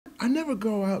I never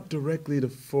go out directly to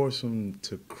force them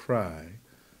to cry,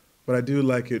 but I do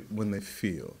like it when they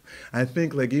feel. I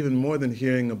think like even more than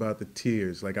hearing about the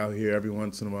tears, like I'll hear every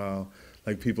once in a while,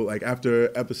 like people like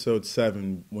after episode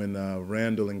 7 when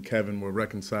Randall and Kevin were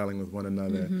reconciling with one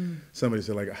another, somebody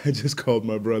said like I just called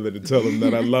my brother to tell him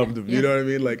that I loved him. You Yeah. know what I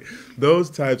mean? Like those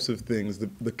types of things,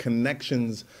 the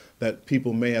connections that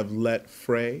people may have let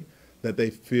fray, that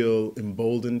they feel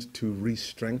emboldened to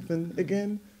re-strengthen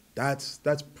again. That's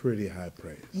pretty high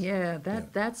praise. Yeah, Yeah.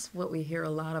 that's what we hear a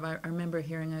lot of. I remember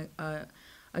hearing a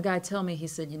guy tell me, he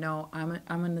said, I'm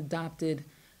an adopted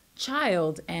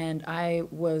child, and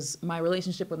my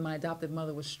relationship with my adopted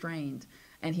mother was strained.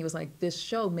 And he was like, this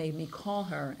show made me call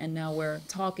her, and now we're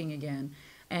talking again.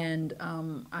 And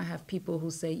I have people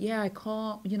who say, yeah, I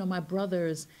call, my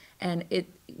brothers, and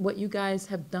what you guys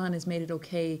have done is made it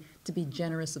okay to be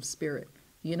generous of spirit.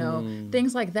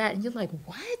 Things like that. And you're like,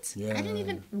 what? Yeah. I didn't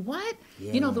even, what?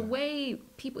 Yeah. The way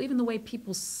people, even the way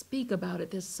people speak about it,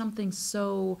 there's something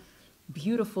so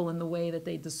beautiful in the way that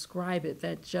they describe it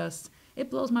that just,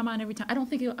 it blows my mind every time. I don't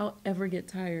think I'll ever get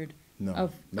tired No,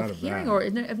 of not of hearing, that. or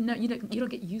no, you don't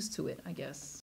get used to it, I guess.